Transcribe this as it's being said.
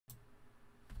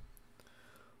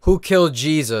who killed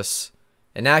Jesus.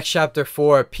 In Acts chapter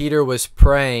 4, Peter was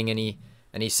praying, and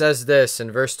he says this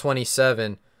in verse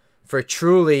 27, "For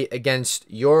truly against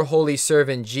your holy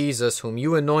servant Jesus, whom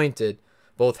you anointed,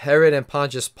 both Herod and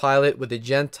Pontius Pilate with the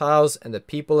Gentiles and the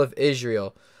people of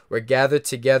Israel were gathered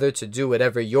together to do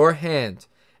whatever your hand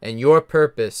and your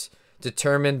purpose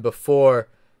determined before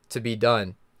to be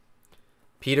done."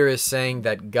 Peter is saying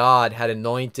that God had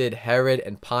anointed Herod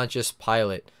and Pontius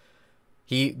Pilate.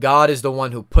 God is the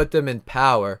one who put them in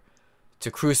power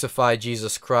to crucify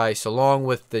Jesus Christ, along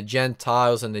with the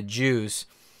Gentiles and the Jews,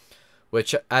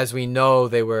 which, as we know,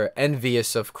 they were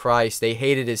envious of Christ. They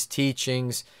hated his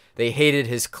teachings, they hated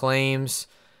his claims,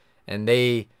 and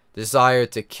they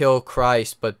desired to kill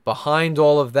Christ. But behind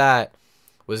all of that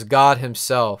was God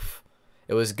himself.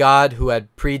 It was God who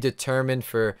had predetermined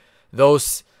for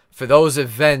those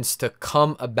events to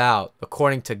come about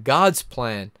according to God's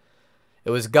plan. It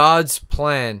was God's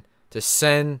plan to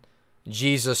send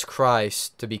Jesus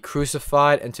Christ to be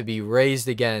crucified and to be raised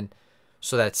again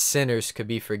so that sinners could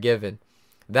be forgiven.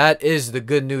 That is the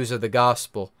good news of the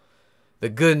gospel. The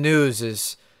good news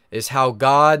is how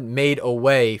God made a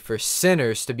way for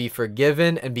sinners to be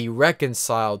forgiven and be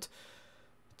reconciled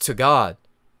to God,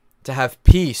 to have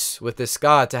peace with this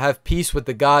God, to have peace with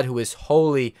the God who is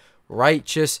holy,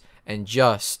 righteous, and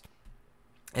just.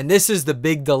 And this is the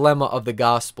big dilemma of the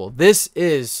gospel. This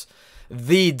is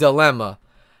the dilemma.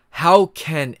 How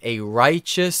can a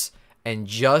righteous and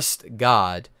just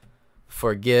God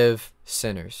forgive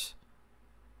sinners?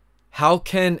 How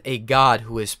can a God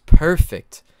who is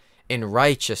perfect in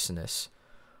righteousness,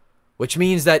 which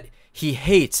means that he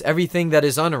hates everything that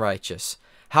is unrighteous,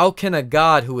 how can a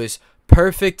God who is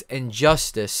perfect in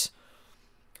justice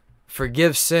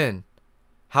forgive sin?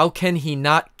 How can he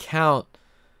not count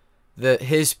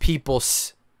his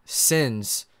people's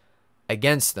sins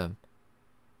against them?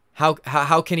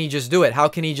 How can he just do it? How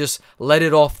can he just let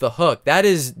it off the hook? That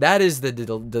is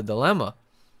the dilemma.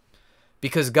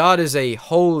 Because God is a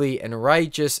holy and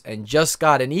righteous and just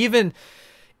God. And even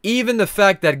the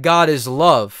fact that God is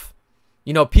love,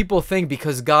 people think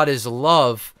because God is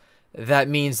love, that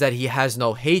means that he has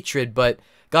no hatred. But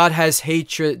God has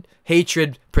hatred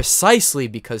precisely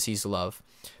because he's love.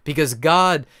 Because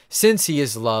God, since he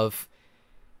is love,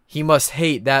 he must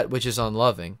hate that which is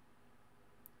unloving.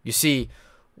 You see,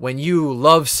 when you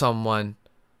love someone,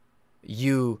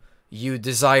 you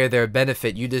desire their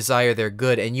benefit, you desire their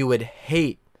good, and you would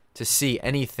hate to see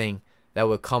anything that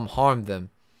would come harm them.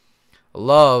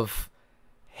 Love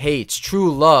hates,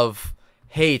 true love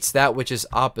hates that which is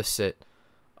opposite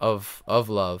of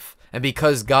love. And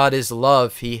because God is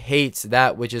love, he hates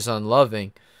that which is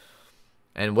unloving.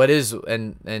 And what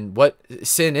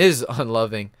sin is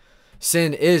unloving.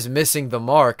 Sin is missing the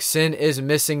mark. Sin is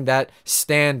missing that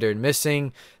standard,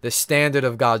 missing the standard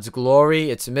of God's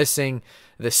glory. It's missing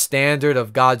the standard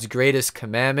of God's greatest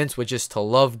commandments, which is to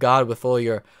love God with all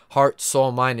your heart,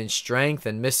 soul, mind, and strength,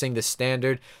 and missing the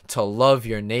standard to love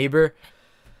your neighbor.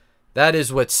 That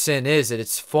is what sin is.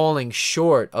 It's falling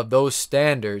short of those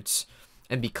standards.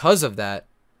 And because of that,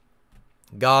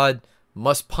 God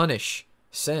must punish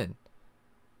sin.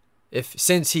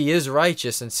 Since he is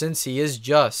righteous and since he is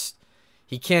just,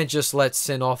 he can't just let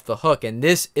sin off the hook. And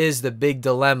this is the big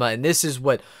dilemma. And this is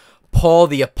what Paul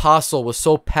the Apostle was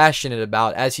so passionate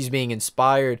about as he's being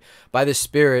inspired by the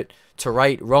Spirit to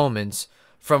write Romans.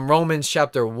 From Romans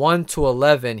chapter 1 to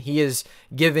 11, he is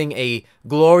giving a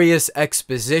glorious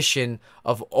exposition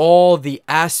of all the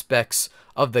aspects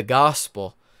of the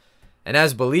gospel. And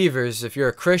as believers, if you're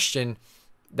a Christian,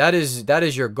 that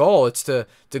is your goal. It's to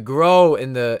grow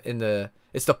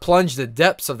it's to plunge the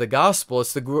depths of the gospel.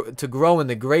 It's to grow in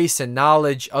the grace and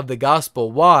knowledge of the gospel.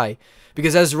 Why?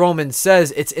 Because as Romans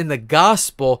says, it's in the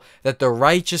gospel that the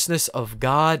righteousness of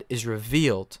God is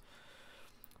revealed.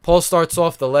 Paul starts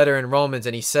off the letter in Romans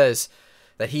and he says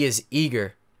that he is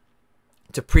eager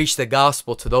to preach the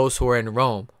gospel to those who are in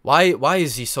Rome. Why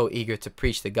is he so eager to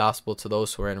preach the gospel to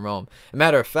those who are in Rome? As a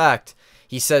matter of fact,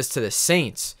 he says to the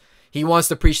saints. He wants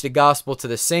to preach the gospel to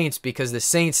the saints because the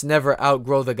saints never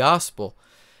outgrow the gospel.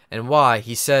 And why?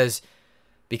 He says,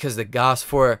 because the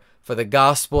gospel, for the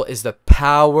gospel is the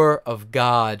power of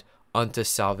God unto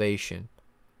salvation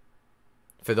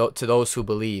to those who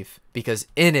believe. Because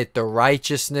in it the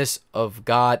righteousness of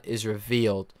God is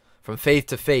revealed. From faith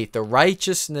to faith, the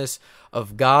righteousness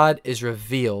of God is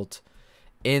revealed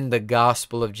in the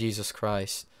gospel of Jesus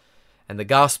Christ. And the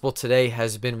gospel today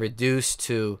has been reduced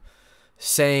to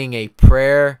saying a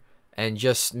prayer and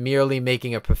just merely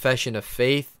making a profession of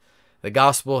faith. The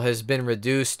gospel has been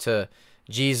reduced to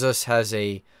Jesus has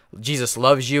a Jesus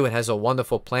loves you and has a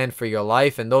wonderful plan for your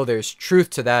life, and though there's truth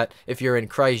to that if you're in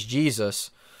Christ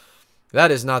Jesus,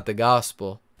 that is not the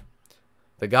gospel.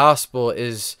 The gospel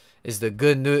is the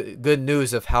good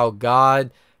news of how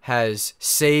God has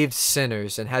saved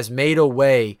sinners and has made a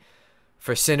way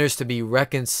for sinners to be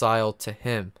reconciled to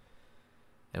him.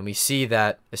 And we see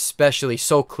that especially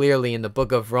so clearly in the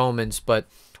book of Romans. But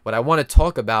what I want to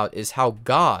talk about is how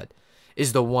God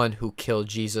is the one who killed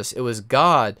Jesus. It was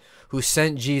God who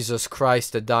sent Jesus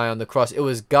Christ to die on the cross. It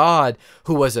was God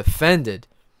who was offended.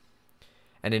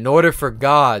 And in order for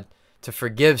God to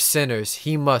forgive sinners,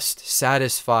 he must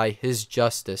satisfy his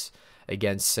justice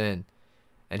against sin.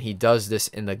 And he does this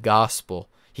in the gospel.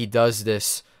 He does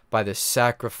this by the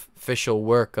sacrificial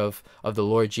work of the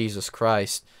Lord Jesus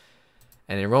Christ.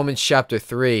 And in Romans chapter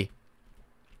 3,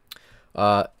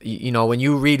 when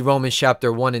you read Romans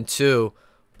chapter 1 and 2,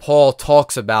 Paul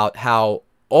talks about how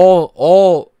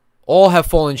all have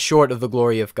fallen short of the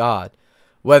glory of God.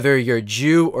 Whether you're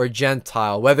Jew or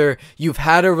Gentile, whether you've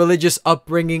had a religious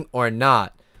upbringing or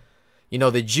not.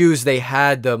 The Jews, they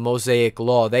had the Mosaic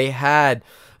law. They had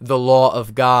the law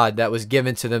of God that was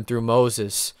given to them through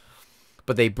Moses.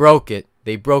 But they broke it.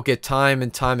 They broke it time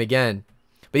and time again.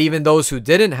 But even those who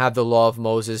didn't have the law of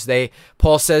Moses,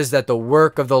 Paul says that the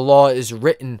work of the law is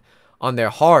written on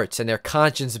their hearts, and their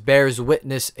conscience bears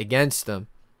witness against them.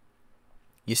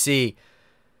 You see,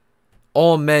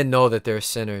 all men know that they're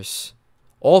sinners.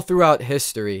 All throughout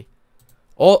history,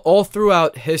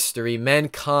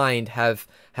 mankind have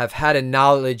had a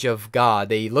knowledge of God.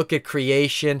 They look at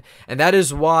creation, and that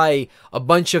is why a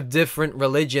bunch of different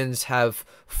religions have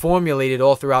formulated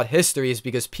all throughout history, is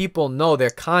because people know, their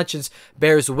conscience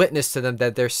bears witness to them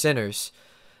that they're sinners.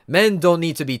 Men don't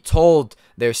need to be told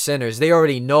they're sinners. They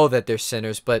already know that they're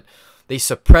sinners, but they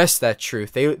suppress that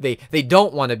truth. They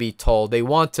don't want to be told. They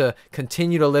want to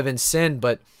continue to live in sin,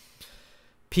 but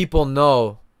people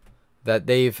know that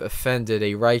they've offended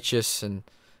a righteous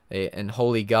and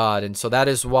holy God. And so that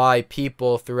is why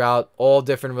people throughout all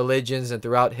different religions and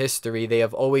throughout history, they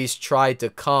have always tried to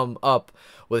come up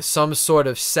with some sort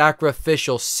of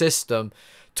sacrificial system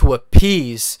to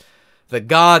appease the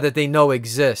God that they know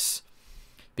exists.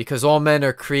 Because all men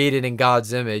are created in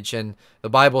God's image, and the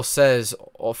Bible says,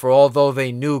 for although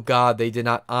they knew God, they did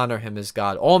not honor him as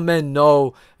God. All men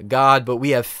know God, but we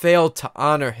have failed to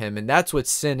honor him, and that's what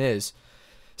sin is.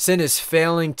 Sin is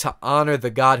failing to honor the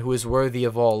God who is worthy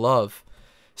of all love.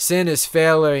 Sin is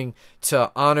failing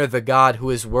to honor the God who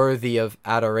is worthy of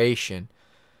adoration.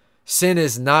 Sin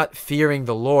is not fearing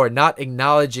the Lord, not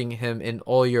acknowledging him in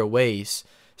all your ways.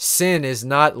 Sin is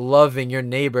not loving your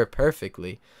neighbor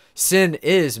perfectly. Sin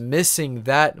is missing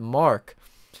that mark.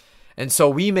 And so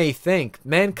we may think,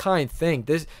 mankind think,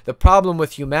 the problem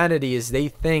with humanity is they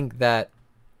think that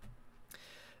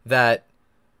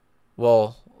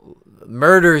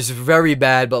murder is very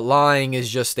bad, but lying is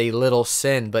just a little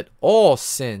sin. But all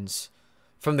sins,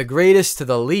 from the greatest to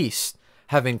the least,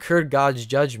 have incurred God's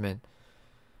judgment.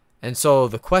 And so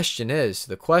the question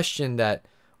that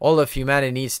all of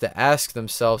humanity needs to ask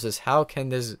themselves is, how can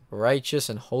this righteous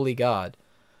and holy God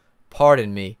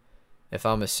pardon me if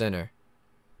I'm a sinner?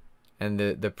 And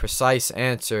the precise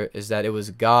answer is that it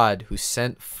was God who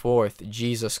sent forth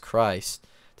Jesus Christ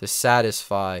to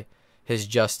satisfy his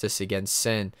justice against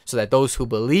sin, so that those who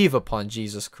believe upon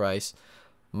Jesus Christ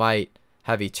might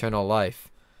have eternal life.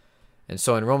 And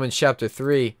so in Romans chapter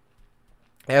 3,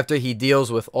 after he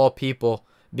deals with all people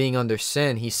being under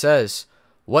sin, he says,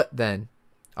 "What then?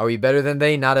 Are we better than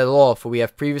they? Not at all, for we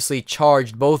have previously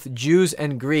charged both Jews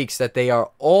and Greeks that they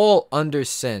are all under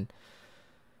sin."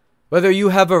 Whether you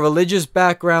have a religious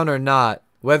background or not,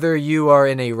 whether you are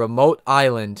in a remote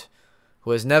island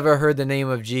who has never heard the name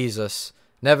of Jesus,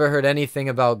 never heard anything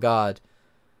about God,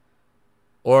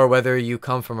 or whether you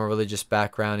come from a religious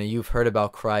background and you've heard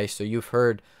about Christ, or you've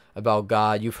heard about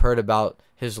God, you've heard about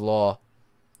his law,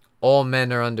 all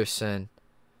men are under sin.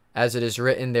 As it is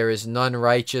written, there is none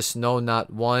righteous, no,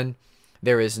 not one.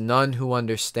 There is none who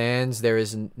understands. There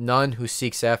is none who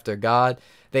seeks after God.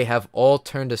 They have all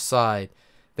turned aside.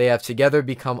 They have together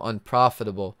become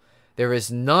unprofitable. There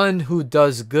is none who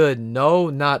does good, no,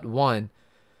 not one.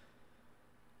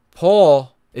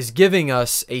 Paul is giving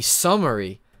us a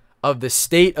summary of the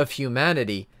state of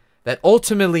humanity, that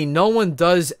ultimately no one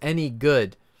does any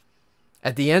good.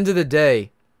 At the end of the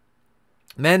day,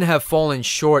 men have fallen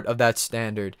short of that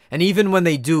standard, and even when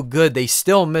they do good, they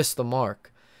still miss the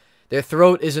mark. Their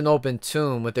throat is an open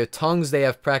tomb. With their tongues they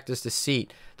have practiced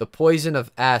deceit. The poison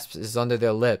of asps is under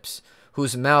their lips,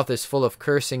 whose mouth is full of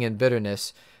cursing and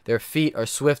bitterness. Their feet are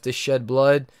swift to shed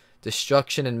blood.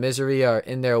 Destruction and misery are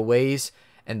in their ways,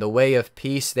 and the way of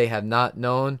peace they have not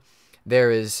known.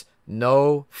 There is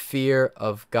no fear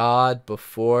of God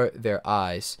before their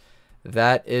eyes.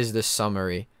 That is the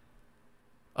summary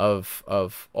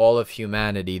of all of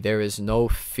humanity. There is no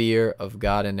fear of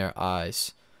God in their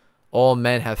eyes. All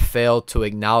men have failed to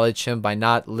acknowledge him by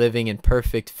not living in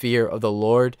perfect fear of the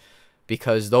Lord,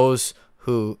 because those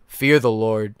who fear the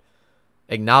Lord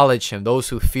acknowledge him. Those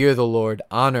who fear the Lord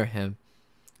honor him.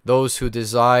 Those who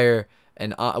desire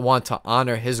and want to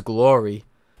honor his glory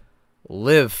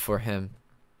live for him.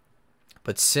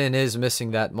 But sin is missing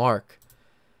that mark.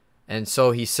 And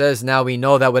so he says, now we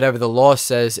know that whatever the law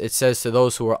says, it says to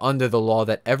those who are under the law,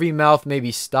 that every mouth may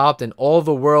be stopped and all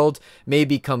the world may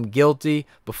become guilty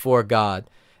before God.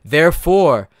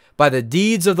 Therefore, by the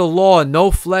deeds of the law, no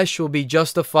flesh will be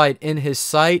justified in his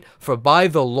sight, for by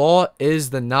the law is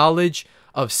the knowledge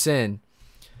of sin.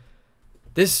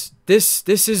 This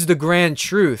is the grand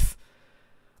truth.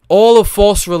 All of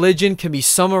false religion can be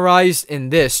summarized in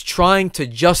this: trying to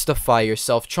justify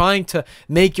yourself, trying to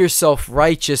make yourself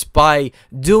righteous by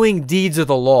doing deeds of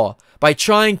the law, by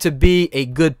trying to be a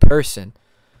good person.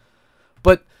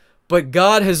 But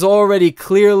God has already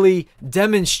clearly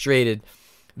demonstrated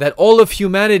that all of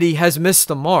humanity has missed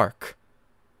the mark.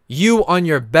 You on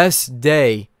your best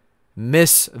day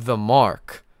miss the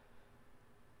mark.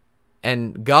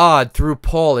 And God, through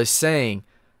Paul, is saying,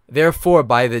 therefore,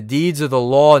 by the deeds of the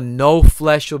law, no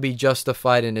flesh will be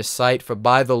justified in his sight, for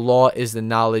by the law is the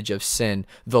knowledge of sin.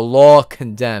 The law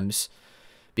condemns,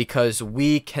 because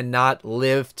we cannot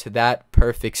live to that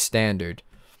perfect standard.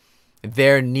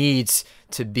 There needs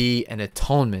to be an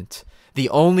atonement. The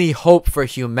only hope for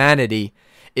humanity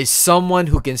is someone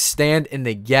who can stand in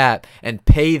the gap and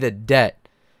pay the debt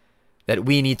that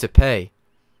we need to pay.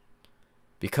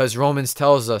 Because Romans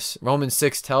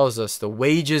 6 tells us, the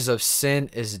wages of sin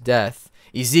is death.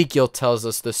 Ezekiel tells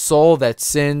us, the soul that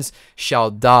sins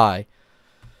shall die.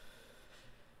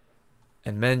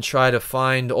 And men try to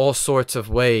find all sorts of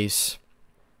ways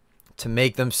to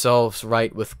make themselves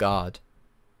right with God.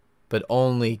 But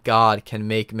only God can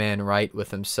make man right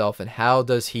with himself. And how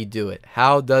does he do it?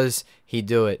 How does he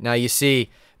do it? Now you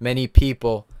see, many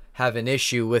people have an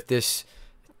issue with this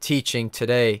teaching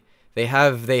today. They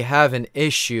have an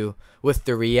issue with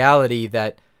the reality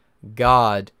that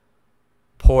God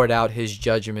poured out his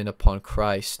judgment upon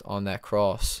Christ on that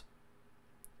cross.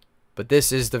 But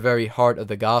this is the very heart of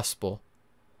the gospel.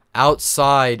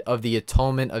 Outside of the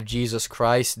atonement of Jesus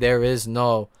Christ, there is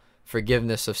no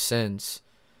forgiveness of sins.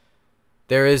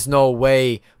 There is no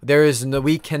way,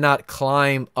 we cannot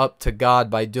climb up to God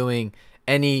by doing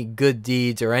any good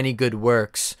deeds or any good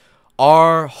works.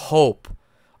 Our hope,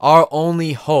 our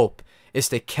only hope, is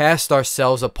to cast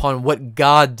ourselves upon what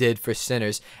God did for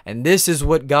sinners. And this is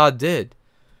what God did.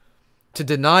 To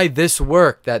deny this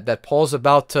work that Paul's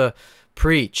about to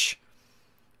preach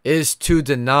is to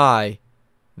deny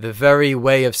the very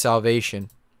way of salvation.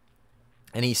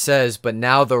 And he says, but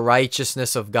now the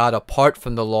righteousness of God apart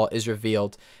from the law is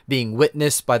revealed, being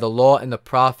witnessed by the law and the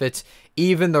prophets,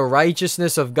 even the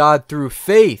righteousness of God through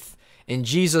faith in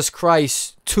Jesus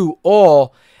Christ to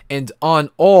all and on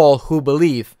all who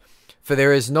believe. For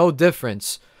there is no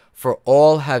difference, for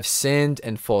all have sinned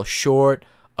and fall short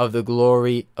of the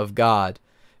glory of God,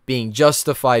 being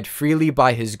justified freely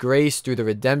by his grace through the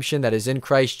redemption that is in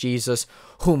Christ Jesus,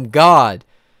 whom God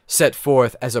set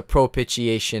forth as a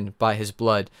propitiation by his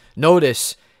blood.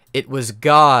 Notice, it was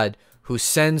God who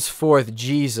sends forth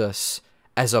Jesus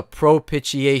as a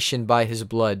propitiation by his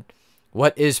blood.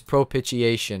 What is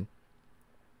propitiation?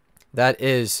 That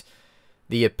is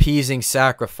the appeasing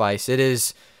sacrifice. It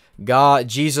is God,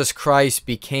 Jesus Christ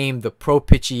became the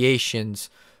propitiations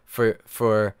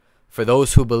for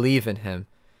those who believe in him.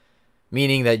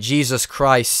 Meaning that Jesus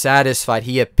Christ satisfied,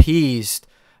 he appeased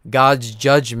God's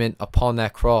judgment upon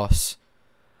that cross.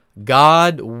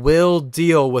 God will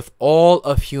deal with all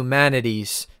of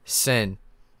humanity's sin.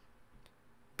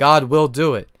 God will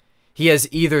do it. He has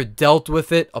either dealt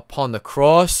with it upon the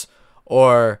cross,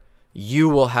 or you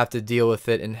will have to deal with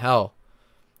it in hell.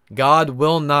 God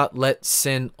will not let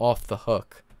sin off the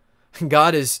hook.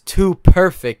 God is too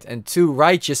perfect and too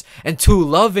righteous and too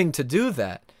loving to do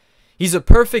that. He's a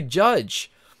perfect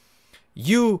judge.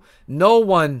 No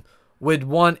one would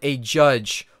want a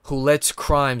judge who lets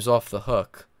crimes off the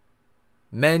hook.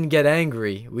 Men get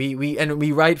angry.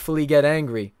 We rightfully get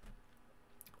angry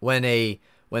when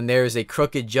there is a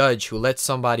crooked judge who lets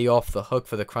somebody off the hook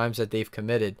for the crimes that they've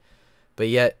committed. But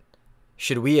yet,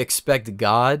 should we expect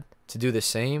God to do the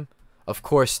same? Of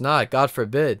course not. God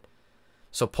forbid.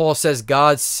 So Paul says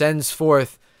God sends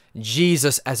forth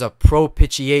Jesus as a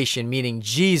propitiation, meaning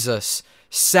Jesus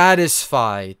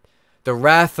satisfied the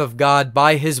wrath of God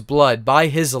by his blood, by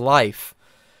his life,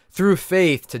 through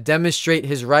faith to demonstrate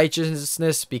his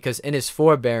righteousness, because in his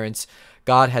forbearance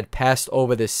God had passed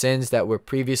over the sins that were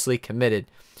previously committed,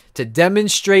 to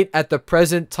demonstrate at the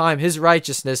present time his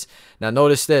righteousness. Now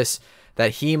notice this,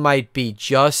 that he might be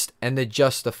just and the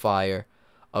justifier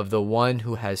of the one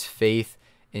who has faith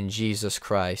in Jesus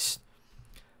Christ.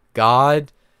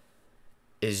 God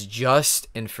is just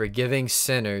in forgiving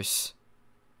sinners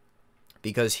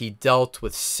because he dealt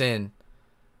with sin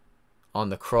on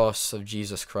the cross of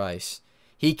Jesus Christ.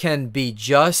 He can be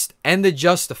just and the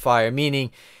justifier,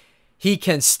 meaning he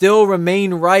can still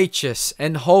remain righteous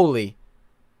and holy.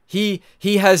 He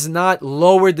has not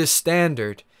lowered the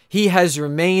standard. He has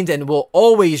remained and will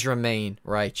always remain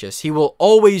righteous. He will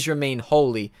always remain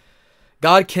holy.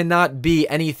 God cannot be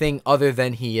anything other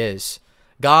than he is.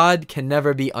 God can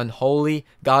never be unholy.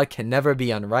 God can never be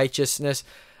unrighteous.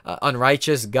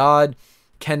 God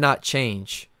cannot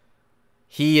change.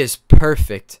 He is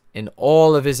perfect in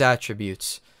all of his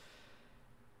attributes.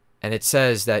 And it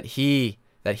says that he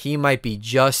might be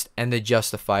just and the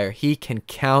justifier. He can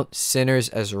count sinners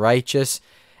as righteous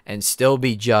and still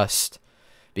be just,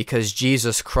 because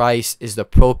Jesus Christ is the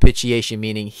propitiation,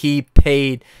 meaning he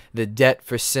paid the debt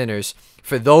for sinners,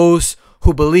 for those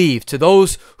who believe, to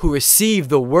those who receive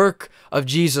the work of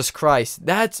Jesus Christ.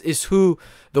 That is who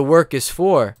the work is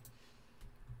for.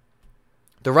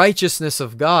 The righteousness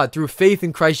of God through faith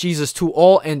in Christ Jesus to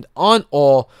all and on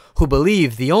all who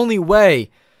believe. The only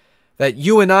way that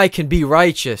you and I can be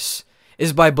righteous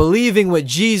is by believing what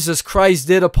Jesus Christ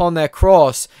did upon that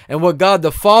cross and what God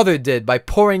the Father did by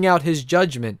pouring out his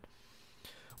judgment.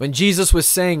 When Jesus was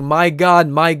saying, my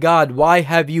God, why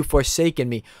have you forsaken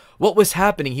me?" What was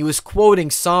happening? He was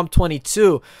quoting Psalm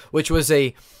 22, which was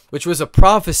a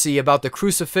prophecy about the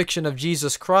crucifixion of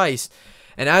Jesus Christ.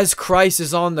 And as Christ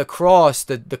is on the cross,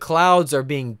 the clouds are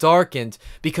being darkened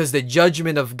because the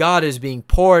judgment of God is being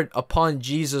poured upon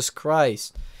Jesus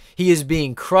Christ. He is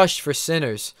being crushed for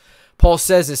sinners. Paul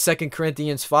says in 2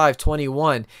 Corinthians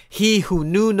 5:21, "He who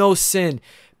knew no sin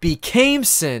became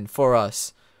sin for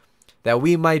us, that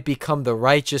we might become the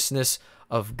righteousness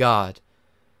of God."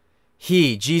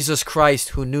 He, Jesus Christ,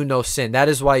 who knew no sin. That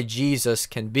is why Jesus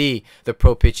can be the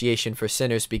propitiation for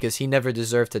sinners, because he never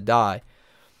deserved to die.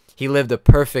 He lived a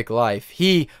perfect life.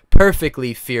 He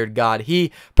perfectly feared God.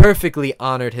 He perfectly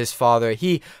honored his Father.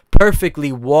 He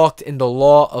perfectly walked in the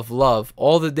law of love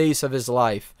all the days of his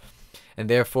life. And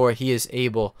therefore, he is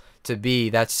able to be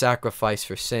that sacrifice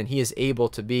for sin. He is able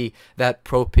to be that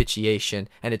propitiation.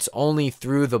 And it's only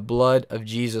through the blood of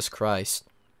Jesus Christ.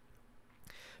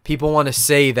 People want to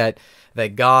say that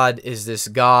God is this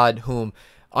God whom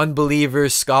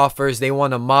unbelievers, scoffers, they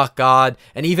want to mock God,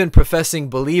 and even professing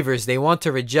believers, they want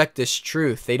to reject this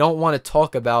truth. They don't want to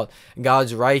talk about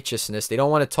God's righteousness. They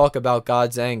don't want to talk about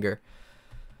God's anger.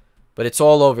 But it's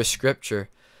all over Scripture.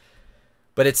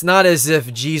 But it's not as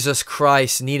if Jesus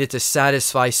Christ needed to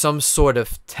satisfy some sort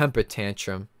of temper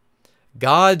tantrum.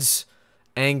 God's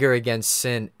anger against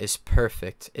sin is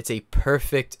perfect. It's a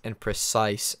perfect and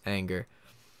precise anger.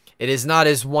 It is not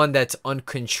as one that's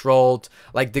uncontrolled,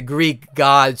 like the Greek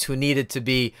gods who needed to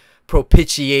be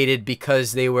propitiated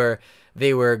because they were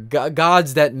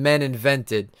gods that men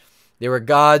invented. They were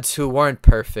gods who weren't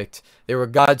perfect. They were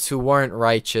gods who weren't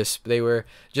righteous. They were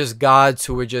just gods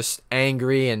who were just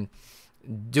angry and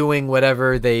doing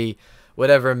whatever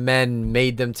men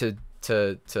made them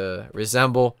to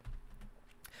resemble.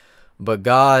 But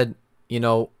God,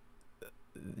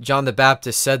 John the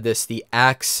Baptist said this, the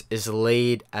axe is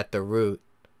laid at the root.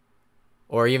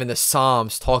 Or even the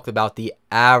Psalms talked about the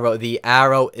arrow. The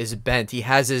arrow is bent. He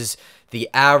has the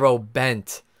arrow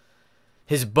bent.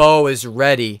 His bow is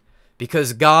ready,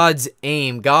 because God's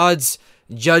aim, God's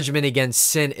judgment against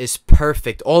sin is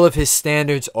perfect. All of his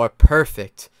standards are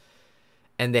perfect.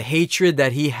 And the hatred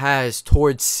that he has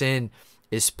towards sin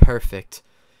is perfect.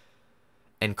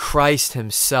 And Christ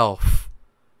himself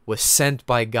was sent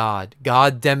by God.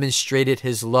 God demonstrated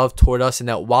his love toward us, and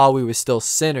that while we were still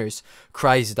sinners,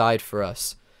 Christ died for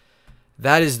us.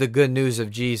 That is the good news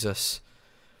of Jesus.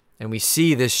 And we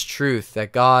see this truth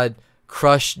that God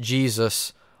crushed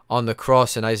Jesus on the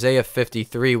cross in Isaiah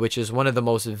 53, which is one of the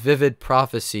most vivid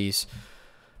prophecies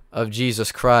of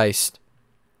Jesus Christ.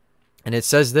 And it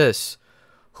says this,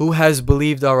 "Who has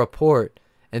believed our report,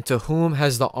 and to whom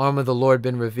has the arm of the Lord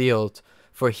been revealed?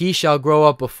 For he shall grow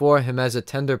up before him as a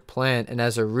tender plant, and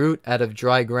as a root out of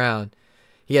dry ground.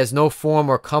 He has no form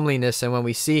or comeliness, and when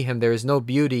we see him, there is no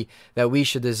beauty that we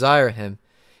should desire him.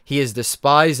 He is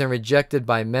despised and rejected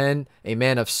by men, a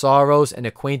man of sorrows and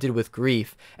acquainted with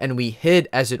grief, and we hid,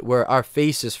 as it were, our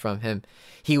faces from him.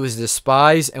 He was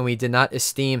despised, and we did not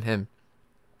esteem him.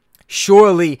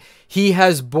 Surely he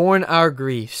has borne our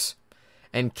griefs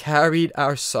and carried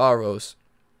our sorrows.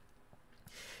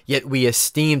 Yet we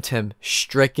esteemed him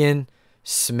stricken,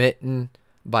 smitten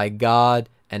by God,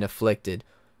 and afflicted.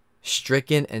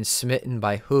 Stricken and smitten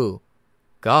by who?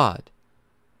 God.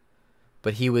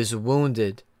 But he was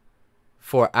wounded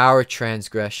for our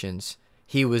transgressions.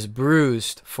 He was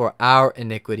bruised for our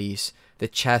iniquities. The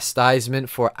chastisement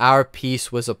for our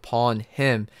peace was upon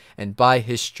him, and by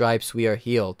his stripes we are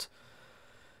healed.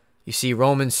 You see,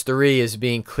 Romans 3 is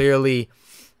being clearly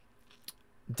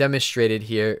demonstrated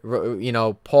here. You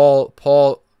know,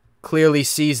 Paul clearly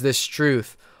sees this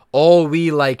truth. All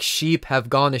we like sheep have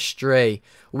gone astray.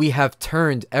 We have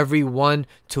turned every one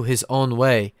to his own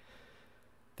way.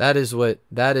 That is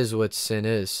what sin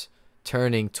is.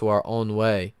 Turning to our own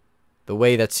way, the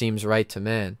way that seems right to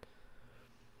man.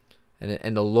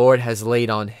 And the Lord has laid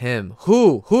on him.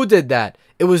 Who did that?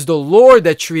 It was the Lord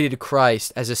that treated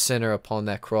Christ as a sinner upon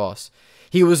that cross.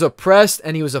 He was oppressed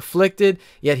and he was afflicted,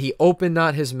 yet he opened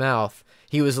not his mouth.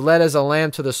 He was led as a lamb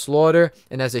to the slaughter,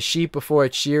 and as a sheep before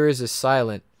its shearers is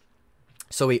silent.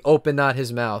 So he opened not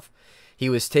his mouth. He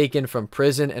was taken from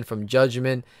prison and from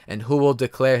judgment, and who will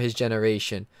declare his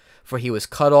generation? For he was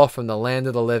cut off from the land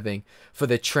of the living. For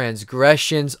the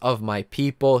transgressions of my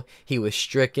people he was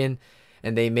stricken,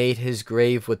 and they made his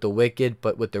grave with the wicked,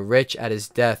 but with the rich at his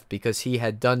death, because he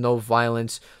had done no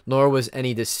violence, nor was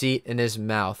any deceit in his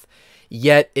mouth.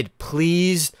 Yet it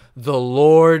pleased the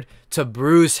Lord to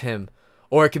bruise him,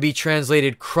 or it could be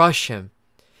translated, crush him.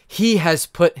 He has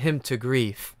put him to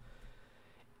grief.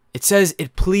 It says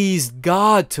it pleased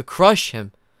God to crush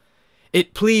him.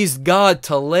 It pleased God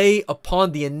to lay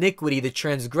upon the iniquity, the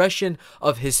transgression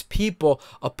of his people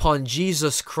upon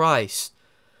Jesus Christ.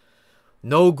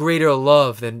 No greater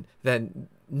love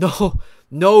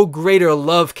no greater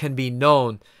love can be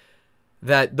known,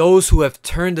 that those who have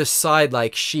turned aside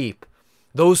like sheep,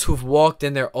 those who've walked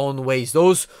in their own ways,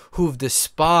 those who've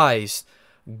despised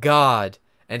God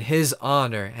and his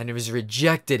honor and has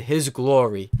rejected his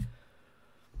glory,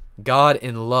 God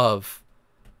in love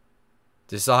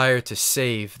desired to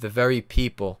save the very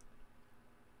people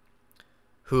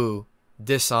who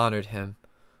dishonored him,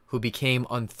 who became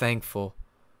unthankful,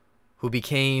 who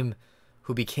became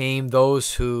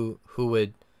those who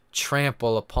would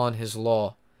trample upon his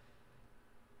law.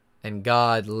 And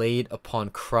God laid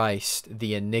upon Christ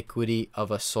the iniquity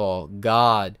of us all.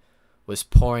 God was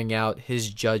pouring out his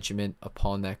judgment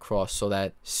upon that cross so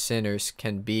that sinners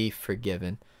can be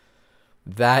forgiven.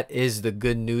 That is the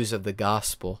good news of the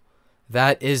gospel.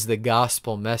 That is the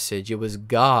gospel message. It was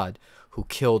God who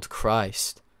killed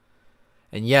Christ.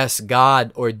 And yes,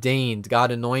 God ordained,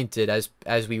 God anointed,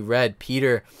 as we read,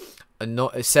 Peter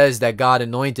says that God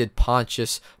anointed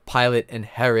Pontius, Pilate, and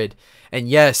Herod. And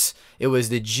yes, it was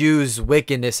the Jews'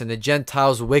 wickedness and the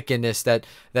Gentiles' wickedness that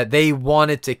they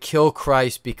wanted to kill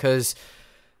Christ because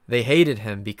they hated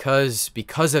him,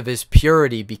 because of his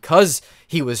purity, because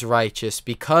he was righteous,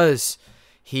 because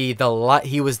he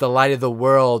was the light of the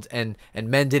world, and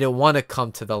men didn't want to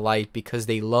come to the light because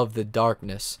they loved the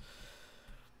darkness.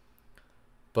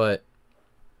 But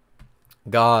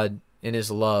God, in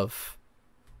his love,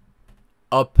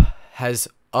 has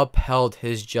upheld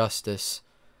his justice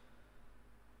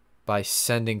by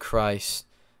sending Christ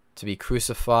to be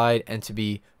crucified and to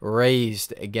be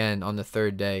raised again on the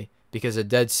third day, because a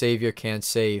dead Savior can't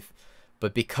save.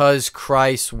 But because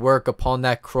Christ's work upon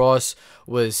that cross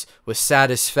was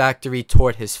satisfactory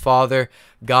toward his Father,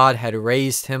 God had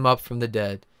raised him up from the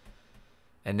dead.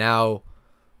 And now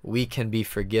we can be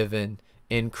forgiven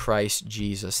in Christ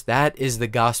Jesus. That is the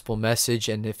gospel message.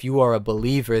 And if you are a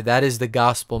believer, that is the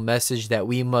gospel message that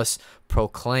we must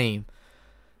proclaim.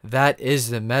 That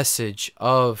is the message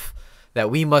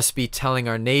that we must be telling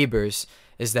our neighbors,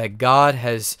 is that God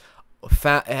has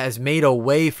made a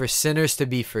way for sinners to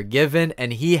be forgiven,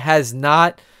 and he has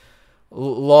not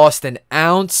lost an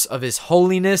ounce of his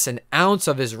holiness, an ounce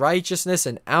of his righteousness,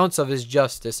 an ounce of his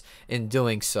justice in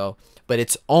doing so. But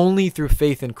it's only through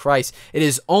faith in Christ. It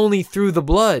is only through the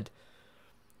blood,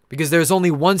 because there's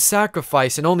only one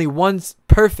sacrifice and only one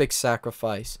perfect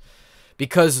sacrifice.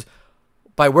 Because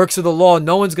by works of the law,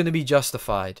 no one's going to be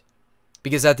justified,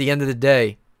 because at the end of the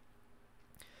day,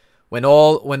 when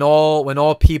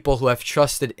all people who have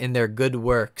trusted in their good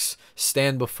works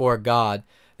stand before God,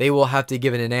 they will have to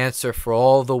give an answer for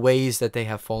all the ways that they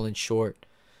have fallen short.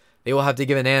 They will have to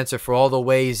give an answer for all the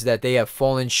ways that they have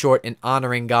fallen short in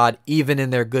honoring God, even in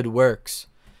their good works.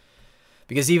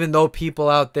 Because even though people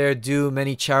out there do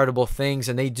many charitable things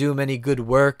and they do many good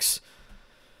works,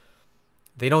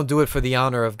 they don't do it for the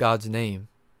honor of God's name.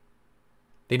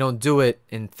 They don't do it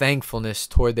in thankfulness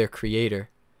toward their Creator.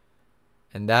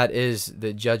 And that is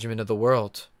the judgment of the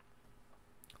world.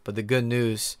 But the good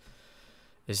news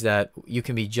is that you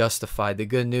can be justified. The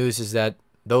good news is that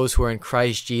those who are in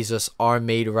Christ Jesus are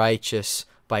made righteous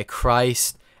by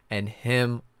Christ and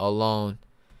Him alone.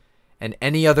 And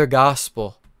any other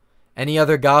gospel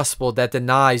that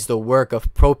denies the work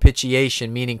of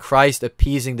propitiation, meaning Christ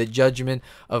appeasing the judgment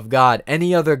of God,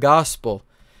 any other gospel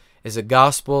is a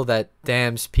gospel that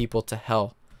damns people to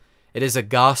hell. It is a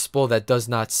gospel that does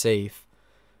not save.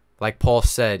 Like Paul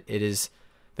said,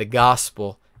 the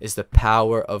gospel is the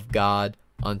power of God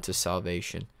unto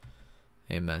salvation.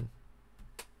 Amen.